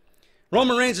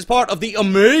 Roman Reigns is part of the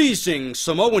amazing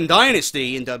Samoan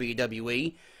dynasty in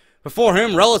WWE. Before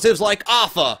him, relatives like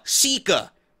Alpha,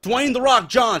 Sika, Dwayne "The Rock"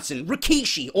 Johnson,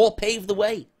 Rikishi all paved the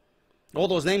way. All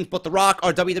those names but The Rock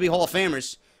are WWE Hall of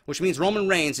Famers, which means Roman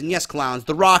Reigns, and yes, clowns,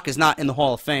 The Rock is not in the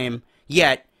Hall of Fame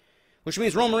yet, which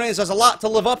means Roman Reigns has a lot to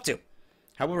live up to.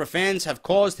 However, fans have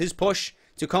caused his push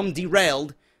to come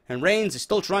derailed, and Reigns is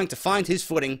still trying to find his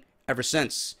footing ever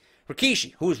since.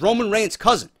 Rikishi, who is Roman Reigns'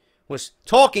 cousin, was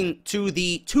talking to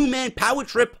the two-man Power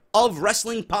Trip of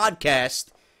Wrestling podcast.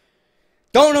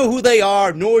 Don't know who they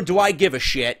are, nor do I give a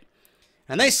shit.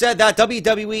 And they said that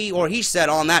WWE, or he said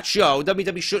on that show,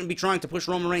 WWE shouldn't be trying to push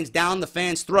Roman Reigns down the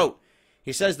fans' throat.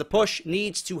 He says the push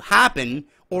needs to happen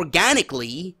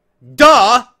organically.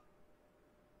 Duh!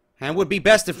 And it would be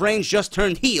best if Reigns just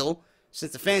turned heel,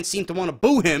 since the fans seem to want to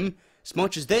boo him as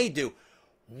much as they do.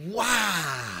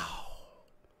 Wow!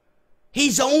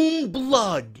 His own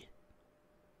blood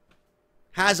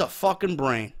has a fucking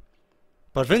brain.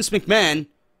 But Vince McMahon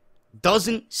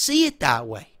doesn't see it that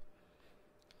way.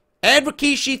 Add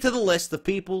Rikishi to the list of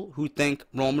people who think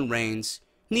Roman Reigns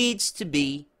needs to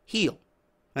be heel.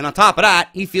 And on top of that,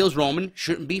 he feels Roman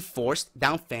shouldn't be forced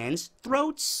down fans'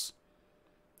 throats.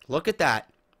 Look at that.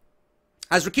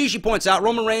 As Rikishi points out,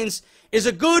 Roman Reigns is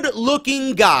a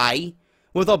good-looking guy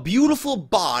with a beautiful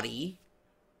body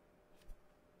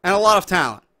and a lot of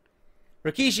talent.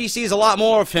 Rikishi sees a lot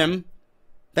more of him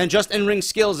than just in-ring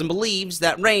skills and believes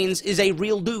that Reigns is a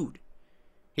real dude.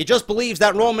 He just believes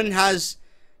that Roman has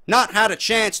not had a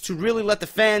chance to really let the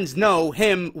fans know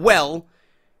him well,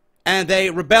 and they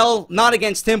rebel not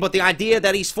against him, but the idea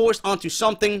that he's forced onto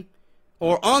something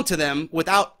or onto them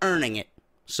without earning it.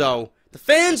 So, the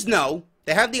fans know,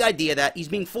 they have the idea that he's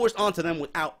being forced onto them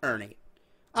without earning it.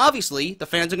 Obviously, the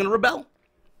fans are going to rebel.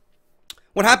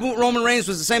 What happened with Roman Reigns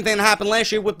was the same thing that happened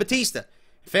last year with Batista.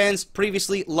 Fans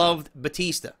previously loved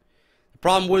Batista. The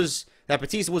problem was that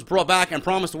Batista was brought back and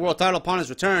promised the world title upon his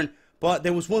return, but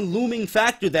there was one looming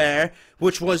factor there,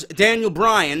 which was Daniel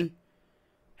Bryan.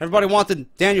 Everybody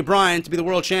wanted Daniel Bryan to be the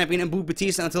world champion and booed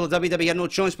Batista until the WWE had no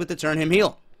choice but to turn him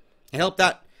heel. It helped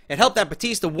that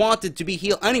Batista wanted to be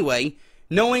heel anyway,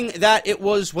 knowing that it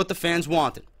was what the fans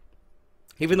wanted.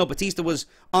 Even though Batista was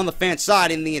on the fans'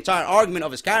 side in the entire argument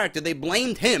of his character, they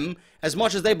blamed him as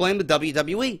much as they blamed the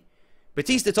WWE.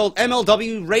 Batista told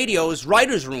MLW Radio's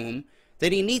writer's room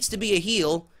that he needs to be a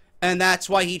heel, and that's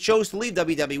why he chose to leave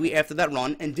WWE after that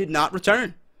run and did not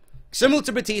return. Similar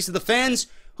to Batista, the fans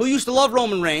who used to love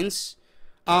Roman Reigns,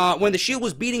 when the Shield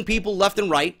was beating people left and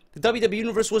right, the WWE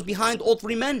Universe was behind all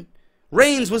three men.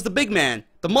 Reigns was the big man,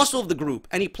 the muscle of the group,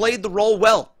 and he played the role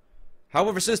well.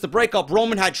 However, since the breakup,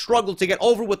 Roman had struggled to get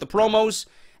over with the promos,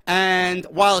 and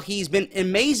while he's been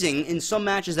amazing in some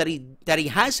matches that he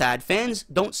has had, fans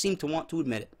don't seem to want to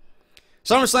admit it.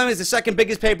 SummerSlam is the second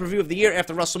biggest pay-per-view of the year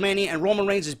after WrestleMania, and Roman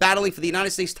Reigns is battling for the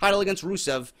United States title against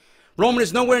Rusev. Roman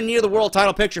is nowhere near the world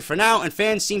title picture for now, and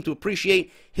fans seem to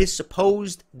appreciate his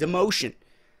supposed demotion.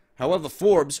 However,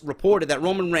 Forbes reported that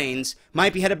Roman Reigns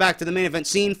might be headed back to the main event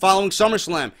scene following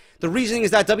SummerSlam. The reasoning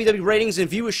is that WWE ratings and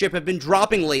viewership have been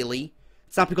dropping lately.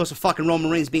 It's not because of fucking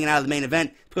Roman Reigns being out of the main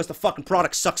event. It's because the fucking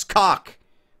product sucks cock.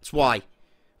 That's why.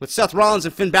 With Seth Rollins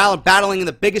and Finn Balor battling in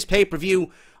the biggest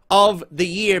pay-per-view of the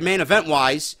year, main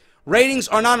event-wise, ratings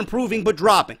are not improving but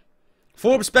dropping.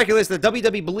 Forbes speculates that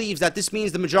WWE believes that this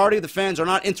means the majority of the fans are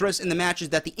not interested in the matches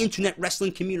that the internet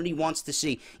wrestling community wants to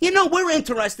see. You know, we're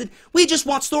interested. We just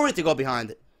want story to go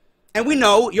behind it. And we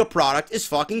know your product is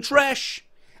fucking trash.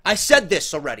 I said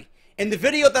this already. In the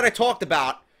video that I talked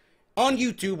about on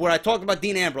YouTube where I talked about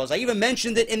Dean Ambrose, I even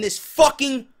mentioned it in this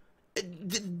fucking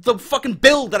the fucking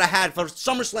build that I had for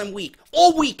SummerSlam week,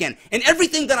 all weekend, and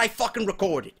everything that I fucking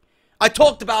recorded. I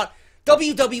talked about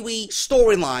WWE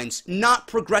storylines not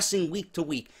progressing week to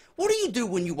week. What do you do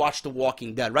when you watch The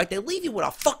Walking Dead, right? They leave you with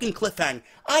a fucking cliffhanger.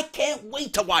 I can't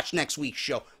wait to watch next week's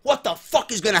show. What the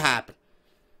fuck is going to happen?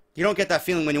 You don't get that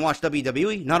feeling when you watch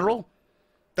WWE? Not at all.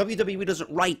 WWE doesn't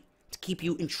write to keep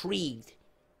you intrigued.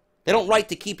 They don't write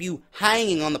to keep you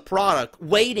hanging on the product,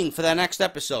 waiting for that next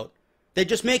episode. They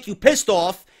just make you pissed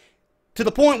off to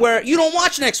the point where you don't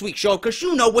watch next week's show because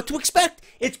you know what to expect.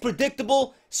 It's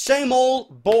predictable, same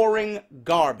old, boring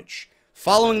garbage.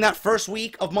 Following that first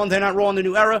week of Monday Night Raw in the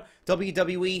new era,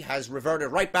 WWE has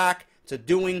reverted right back to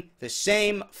doing the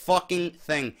same fucking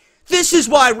thing. This is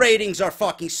why ratings are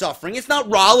fucking suffering. It's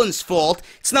not Rollins' fault.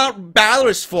 It's not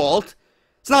Balor's fault.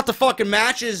 It's not the fucking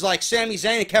matches like Sami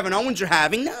Zayn and Kevin Owens are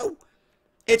having. No.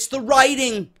 It's the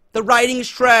writing. The writing is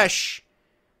trash.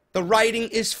 The writing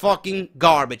is fucking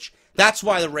garbage. That's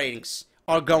why the ratings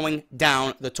are going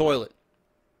down the toilet.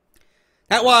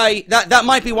 That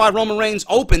might be why Roman Reigns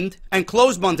opened and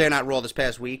closed Monday Night Raw this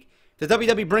past week. The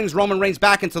WWE brings Roman Reigns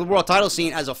back into the world title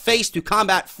scene as a face to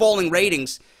combat falling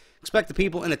ratings. Expect the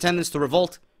people in attendance to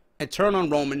revolt and turn on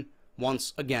Roman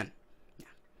once again.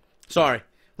 Sorry.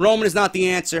 Roman is not the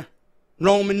answer.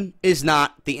 Roman is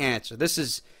not the answer. This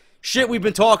is shit we've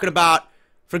been talking about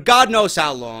for God knows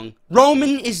how long.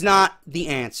 Roman is not the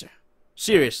answer.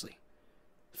 Seriously.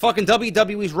 Fucking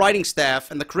WWE's writing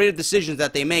staff and the creative decisions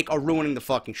that they make are ruining the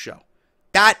fucking show.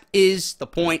 That is the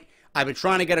point I've been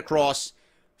trying to get across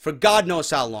for God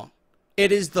knows how long.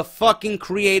 It is the fucking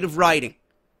creative writing.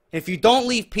 If you don't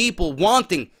leave people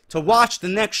wanting to watch the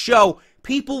next show,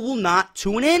 people will not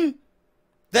tune in.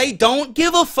 They don't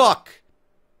give a fuck.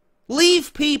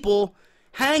 Leave people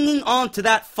hanging on to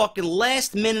that fucking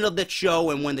last minute of that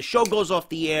show, and when the show goes off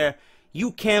the air,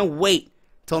 you can't wait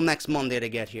till next Monday to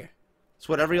get here. It's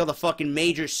what every other fucking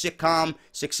major sitcom,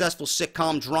 successful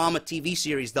sitcom drama TV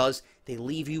series does. They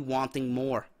leave you wanting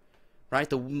more. Right?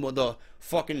 The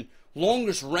fucking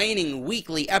longest reigning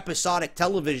weekly episodic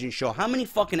television show. How many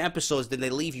fucking episodes did they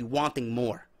leave you wanting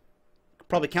more?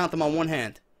 Probably count them on one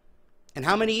hand. And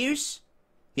how many years?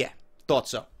 Yeah, thought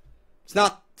so. It's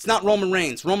not Roman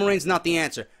Reigns. Roman Reigns is not the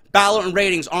answer. Balor and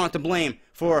ratings aren't to blame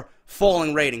for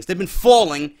falling ratings. They've been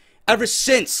falling ever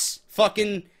since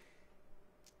fucking...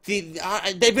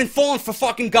 they've been falling for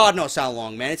fucking God knows how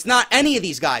long, man. It's not any of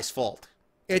these guys' fault.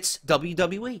 It's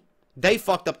WWE. They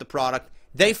fucked up the product.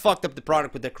 They fucked up the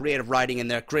product with their creative writing and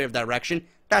their creative direction.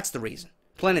 That's the reason.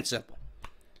 Plain and simple.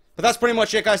 But that's pretty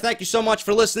much it, guys. Thank you so much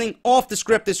for listening. Off the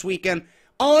script this weekend.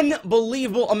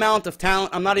 Unbelievable amount of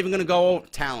talent. I'm not even going to go over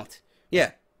talent.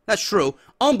 Yeah, that's true.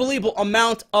 Unbelievable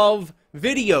amount of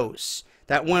videos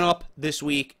that went up this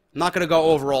week. I'm not going to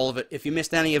go over all of it. If you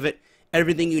missed any of it,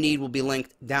 everything you need will be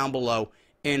linked down below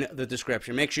in the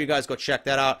description. Make sure you guys go check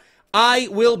that out. I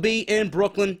will be in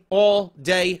Brooklyn all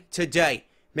day today.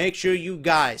 Make sure you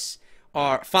guys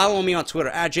are following me on Twitter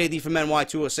at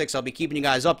JD206. I'll be keeping you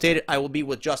guys updated. I will be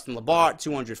with Justin LeBar at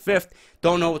 205th.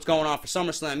 Don't know what's going on for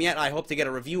SummerSlam yet. I hope to get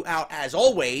a review out as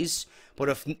always. But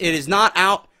if it is not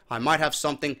out, I might have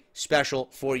something special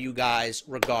for you guys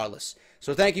regardless.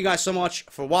 So thank you guys so much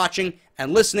for watching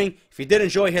and listening. If you did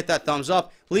enjoy, hit that thumbs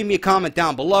up. Leave me a comment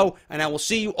down below. And I will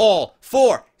see you all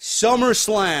for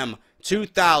SummerSlam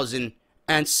 2019.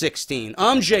 and 16.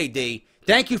 I'm JD.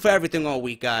 Thank you for everything all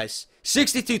week, guys.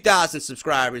 62,000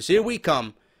 subscribers. Here we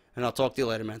come. And I'll talk to you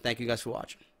later, man. Thank you guys for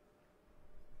watching.